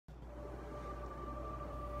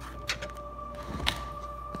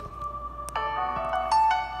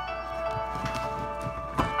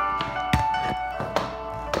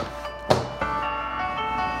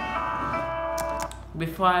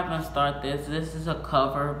Before I even start this is a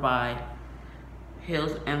cover by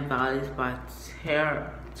Hills and Valleys by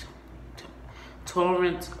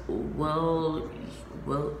Tauren.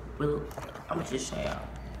 I'm gonna just show y'all.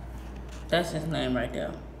 That's his name right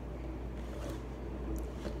there.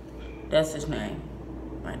 That's his name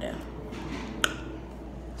right there.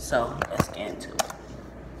 So let's get into it.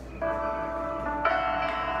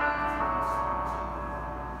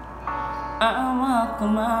 I walk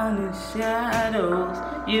among the shadows,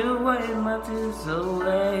 you wave my tears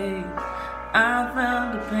away. I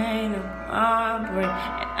found the pain of heartbreak,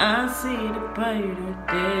 and I see the brighter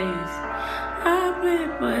days. I pray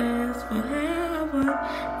for his forever,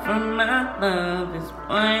 for my love is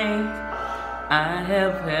blank. I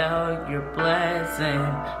have held your blessing,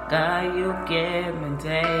 God, you give and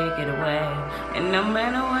take it away. And no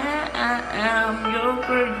matter where I am, your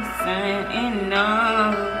grace ain't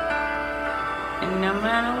enough. And no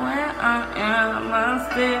matter where I am, I'm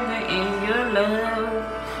standing in your love.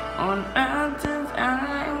 On mountains,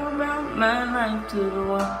 I will bow my life to the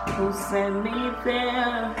one who sent me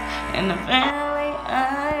there. In the valley,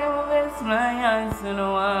 I will rest my eyes to the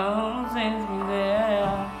one who sends me there.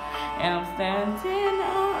 And I'm standing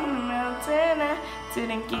on the mountain, I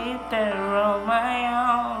didn't get there on my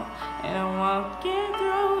own. And I'm walking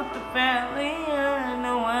through the valley, I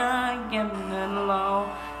know I am not alone.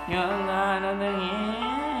 You're God of the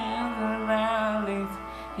hills and valleys,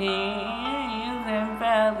 hills and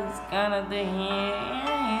valleys, God of the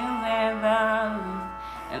hills and valleys,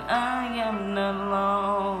 and I am not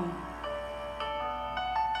alone.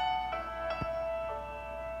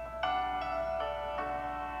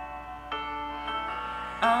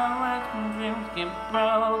 I watch my dreams get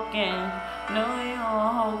broken, know you'll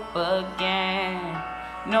hope again.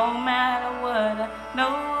 No matter what, I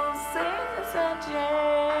know it's a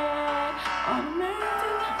change. On the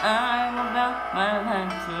mountain, I'm about my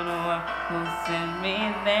life to the one who sent me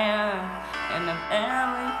there. In the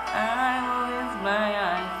valley, I will raise my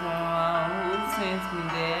eyes to the one who sends me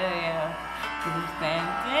there. Cause I'm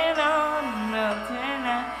standing on the mountain,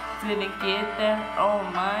 I didn't get there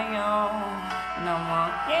on my own. And I'm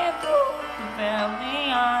walking through the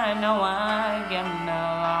valley, I know I am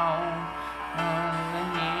not alone.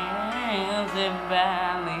 Hills and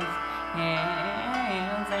valleys,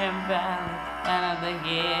 hills and valleys, out of the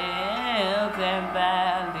hills and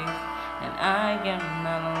valleys, and I am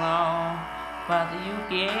not alone. Father, you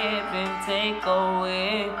give and take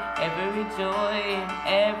away every joy and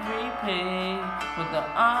every pain, with the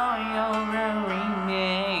all your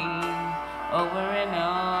remain over and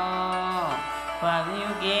on. Father,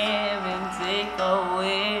 you give and take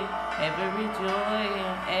away every joy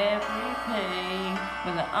and every pain,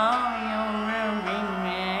 with all your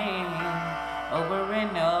remain over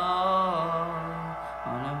and on.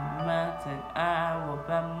 On a mountain, I will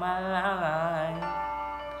bet my life,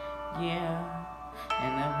 yeah.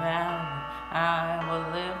 In the valley, I will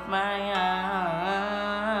lift my eye.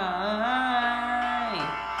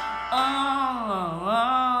 Oh,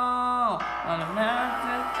 on the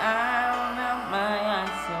mountain, I will lift my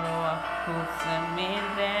eyes to the one who sent me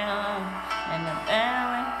there. In the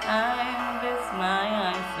valley, I will lift my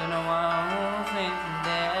eyes to the one who sent me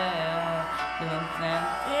there. Cause I'm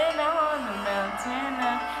standing on the mountain, I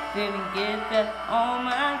didn't get that on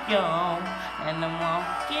my own. And I'm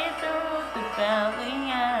walking through the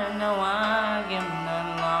valley, I know I am not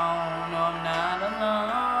alone. No, I'm not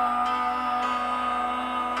alone.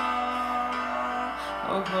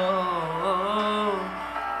 Oh.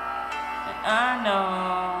 And I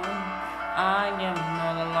know I am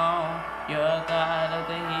not alone. You're God of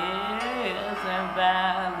the hills and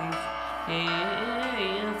valleys,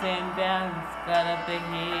 hills and valleys, God of the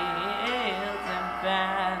hills and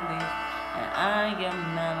valleys, and I am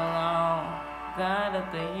not alone. God of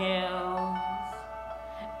the hills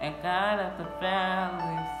and God of the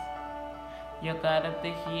valleys, you're God of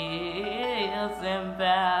the hills and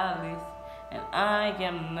valleys, and I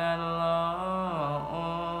am not alone.